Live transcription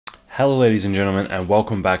Hello ladies and gentlemen, and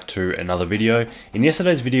welcome back to another video. In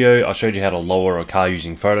yesterday's video I showed you how to lower a car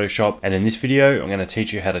using Photoshop, and in this video I'm going to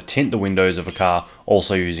teach you how to tint the windows of a car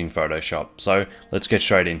also using Photoshop. So let's get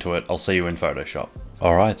straight into it. I'll see you in Photoshop.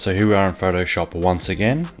 Alright, so here we are in Photoshop once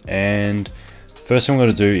again, and first thing I'm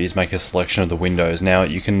going to do is make a selection of the windows. Now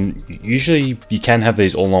you can have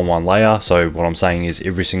these all on one layer, so what I'm saying is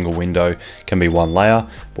every single window can be one layer,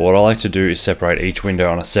 but what I like to do is separate each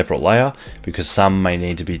window on a separate layer because some may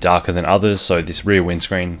need to be darker than others. So this rear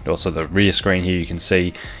windscreen, also the rear screen here, you can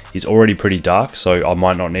see is already pretty dark, so I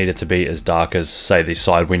might not need it to be as dark as say these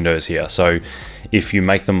side windows here. So if you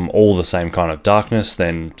make them all the same kind of darkness,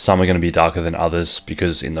 then some are going to be darker than others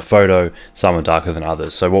because in the photo some are darker than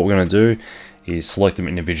others. So what we're going to do is select them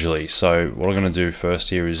individually. So what I'm going to do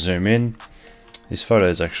first here is zoom in. This photo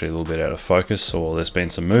is actually a little bit out of focus, or there's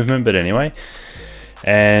been some movement, but anyway.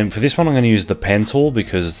 And for this one I'm going to use the pen tool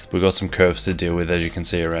because we've got some curves to deal with, as you can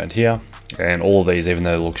see around here. And all of these, even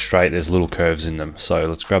though they look straight, there's little curves in them. So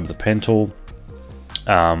let's grab the pen tool.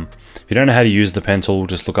 If you don't know how to use the pen tool,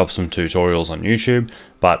 just look up some tutorials on YouTube,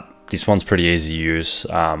 but this one's pretty easy to use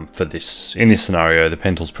for this. In this scenario, the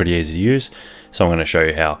pen tool's pretty easy to use, so I'm going to show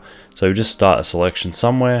you how. So we just start a selection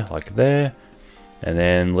somewhere like there, and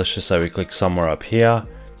then let's just say we click somewhere up here.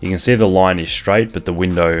 You can see the line is straight, but the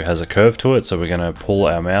window has a curve to it, so we're going to pull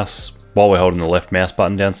our mouse, while we're holding the left mouse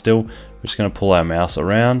button down still, we're just going to pull our mouse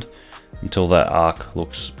around until that arc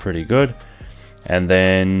looks pretty good, and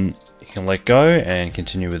then you can let go and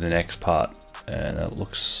continue with the next part. And that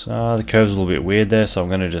looks, the curve's a little bit weird there, so I'm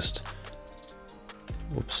going to just,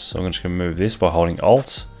 I'm just going to move this by holding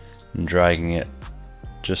Alt and dragging it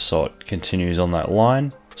just so it continues on that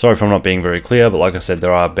line. Sorry if I'm not being very clear, but like I said,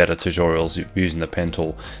 there are better tutorials using the pen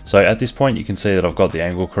tool. So at this point you can see that I've got the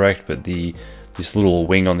angle correct, but this little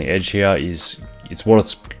wing on the edge here it's what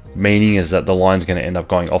it's meaning is that the line's going to end up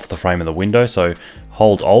going off the frame of the window. So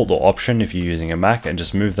hold Alt or Option if you're using a Mac and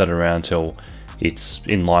just move that around till it's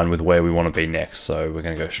in line with where we want to be next. So we're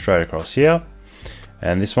going to go straight across here,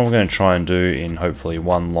 and this one we're going to try and do in hopefully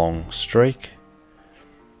one long streak.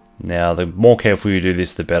 Now the more careful you do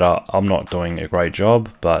this, the better. I'm not doing a great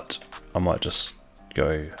job, but I might just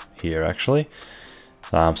go here actually.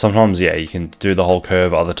 Sometimes, yeah, you can do the whole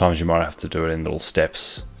curve, other times you might have to do it in little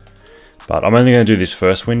steps. But I'm only going to do this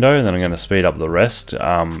first window, and then I'm going to speed up the rest,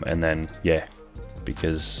 and then, yeah,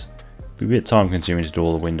 because it'll be a bit time consuming to do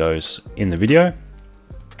all the windows in the video.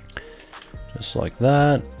 Just like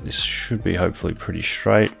that. This should be hopefully pretty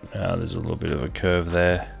straight. There's a little bit of a curve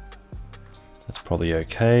there. That's probably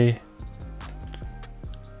okay.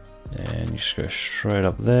 And you just go straight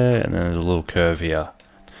up there, and then there's a little curve here.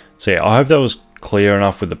 So yeah, I hope that was clear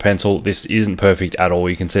enough with the pencil. This isn't perfect at all.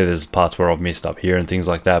 You can see there's parts where I've missed up here and things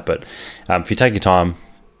like that, but if you take your time,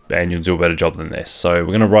 and you'll do a better job than this. So we're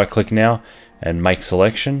going to right click now and make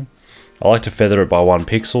selection. I like to feather it by 1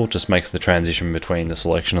 pixel, just makes the transition between the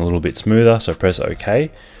selection a little bit smoother. So press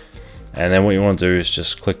OK. And then what you want to do is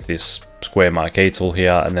just click this square marquee tool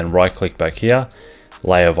here, and then right click back here,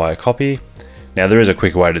 layer via copy. Now there is a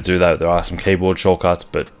quicker way to do that. There are some keyboard shortcuts,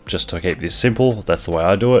 but just to keep this simple, that's the way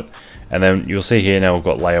I do it. And then you'll see here now we've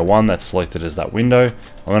got layer 1 that's selected as that window.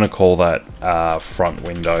 I'm going to call that front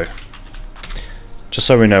window, just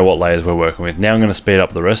so we know what layers we're working with. Now I'm going to speed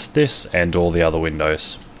up the rest of this and do all the other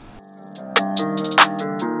windows.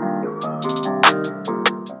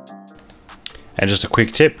 And just a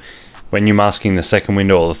quick tip, when you're masking the second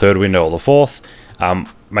window or the third window or the fourth,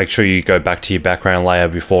 make sure you go back to your background layer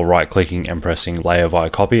before right clicking and pressing layer via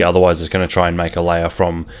copy. Otherwise it's going to try and make a layer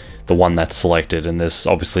from the one that's selected, and there's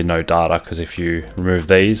obviously no data because if you remove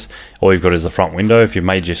these, all you've got is the front window. If you've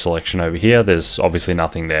made your selection over here, there's obviously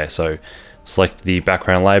nothing there. So select the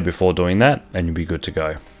background layer before doing that and you'll be good to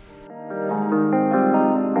go.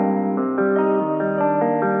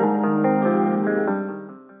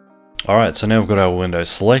 Alright, so now we've got our windows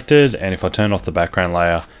selected, and if I turn off the background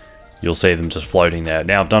layer, you'll see them just floating there.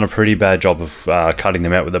 Now I've done a pretty bad job of cutting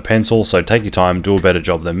them out with a pencil, so take your time, do a better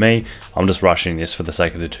job than me. I'm just rushing this for the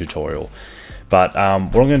sake of the tutorial. But what I'm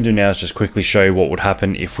going to do now is just quickly show you what would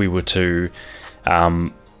happen if we were to,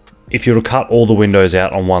 if you were to cut all the windows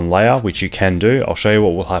out on one layer, which you can do. I'll show you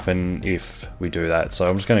what will happen if we do that. So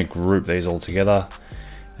I'm just going to group these all together,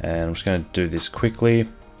 and I'm just going to do this quickly,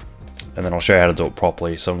 and then I'll show you how to do it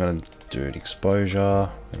properly. So I'm going to do an exposure,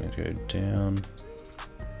 I'm going to go down.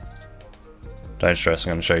 Don't stress, I'm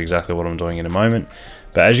going to show you exactly what I'm doing in a moment.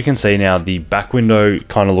 But as you can see now, the back window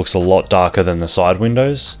kind of looks a lot darker than the side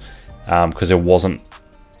windows because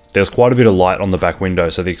there's quite a bit of light on the back window,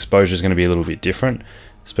 so the exposure is going to be a little bit different,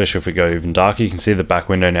 especially if we go even darker. You can see the back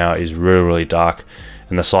window now is really, really dark,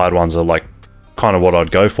 and the side ones are like kind of what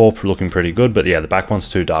I'd go for, looking pretty good. But yeah, the back one's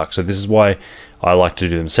too dark. So this is why I like to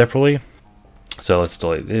do them separately. So let's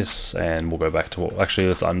delete this and we'll go back to what, actually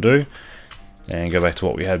let's undo and go back to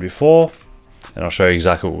what we had before. And I'll show you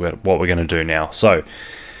exactly what we're going to do now. So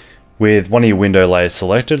with one of your window layers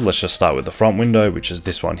selected, let's just start with the front window, which is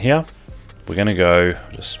this one here. We're going to go,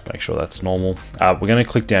 just make sure that's normal. We're going to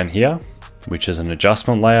click down here, which is an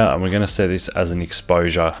adjustment layer, and we're going to set this as an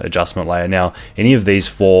exposure adjustment layer. Now, any of these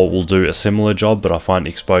four will do a similar job, but I find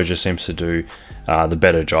exposure seems to do the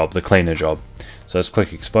better job, the cleaner job. So let's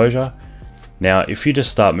click exposure. Now, if you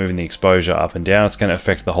just start moving the exposure up and down, it's going to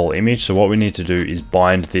affect the whole image. So what we need to do is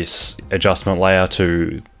bind this adjustment layer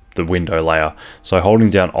to the window layer. So holding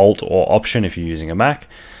down Alt or Option if you're using a Mac.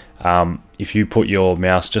 If you put your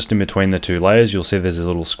mouse just in between the two layers, you'll see there's a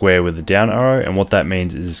little square with the down arrow. And what that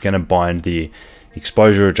means is it's going to bind the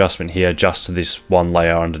exposure adjustment here just to this one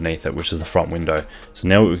layer underneath it, which is the front window. So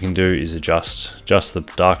now what we can do is adjust just the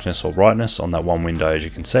darkness or brightness on that one window, as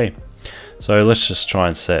you can see. So let's just try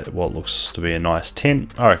and set what looks to be a nice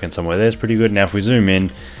tint. I reckon somewhere there's pretty good. Now if we zoom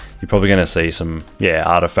in, you're probably going to see some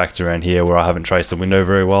artifacts around here where I haven't traced the window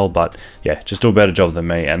very well, but yeah, just do a better job than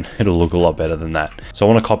me and it'll look a lot better than that. So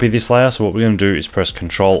I want to copy this layer, so what we're going to do is press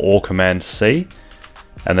Control or Command C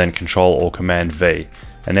and then Control or Command V.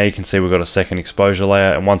 And now you can see we've got a second exposure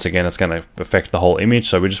layer, and once again it's going to affect the whole image.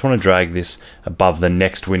 So we just want to drag this above the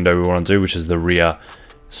next window we want to do, which is the rear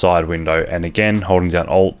side window. And again, holding down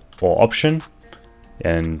Alt or Option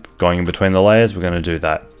and going in between the layers, we're going to do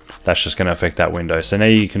that. That's just going to affect that window. So now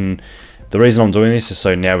you can, the reason I'm doing this is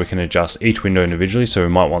so now we can adjust each window individually. So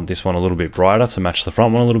we might want this one a little bit brighter to match the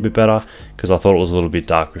front one a little bit better, because I thought it was a little bit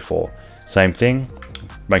dark before. Same thing,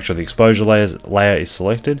 make sure the exposure layer is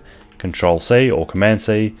selected, Control C or Command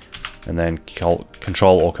C, and then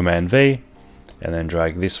Control or Command V, and then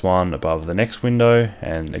drag this one above the next window,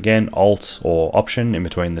 and again Alt or Option in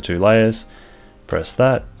between the two layers, press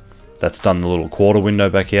that. That's done the little quarter window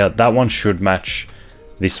back here. That one should match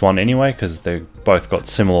this one anyway, because they've both got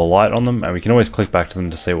similar light on them, and we can always click back to them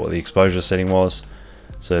to see what the exposure setting was.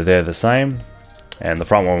 So they're the same, and the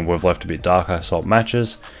front one we've left a bit darker so it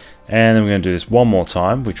matches. And then we're going to do this one more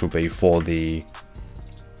time, which will be for the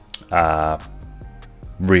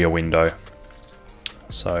rear window.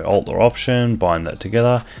 So Alt or Option, bind that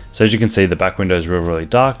together. So as you can see, the back window is really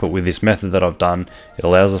dark, but with this method that I've done, it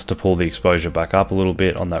allows us to pull the exposure back up a little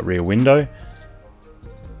bit on that rear window,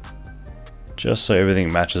 just so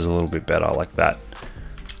everything matches a little bit better like that.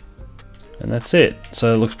 And that's it.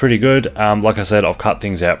 So it looks pretty good. Like I said, I've cut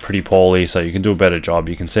things out pretty poorly, so you can do a better job.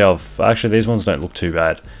 You can see actually these ones don't look too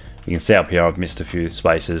bad. You can see up here I've missed a few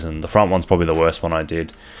spaces, and the front one's probably the worst one I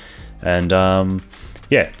did. And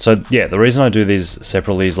yeah, so yeah, the reason I do these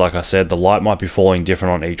separately is, like I said, the light might be falling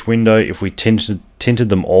different on each window. If we tinted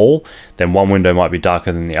them all, then one window might be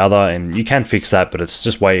darker than the other, and you can fix that, but it's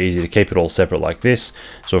just way easier to keep it all separate like this.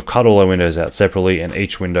 So I've cut all our windows out separately, and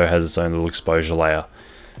each window has its own little exposure layer.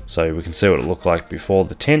 So we can see what it looked like before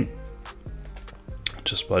the tint,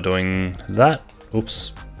 just by doing that.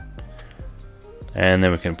 Oops. And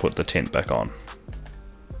then we can put the tint back on.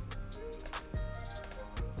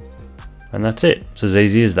 And that's it. It's as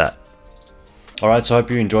easy as that. Alright, so I hope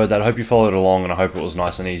you enjoyed that. I hope you followed along, and I hope it was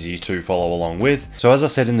nice and easy to follow along with. So as I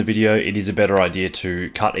said in the video, it is a better idea to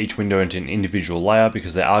cut each window into an individual layer,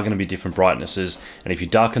 because there are going to be different brightnesses, and if you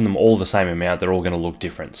darken them all the same amount, they're all going to look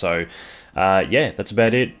different. So yeah, that's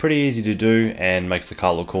about it. Pretty easy to do and makes the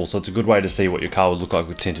car look cool. So it's a good way to see what your car would look like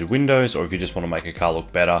with tinted windows, or if you just want to make a car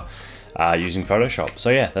look better using Photoshop. So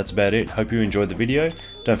yeah, that's about it. Hope you enjoyed the video.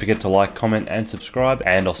 Don't forget to like, comment, and subscribe,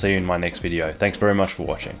 and I'll see you in my next video. Thanks very much for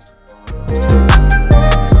watching.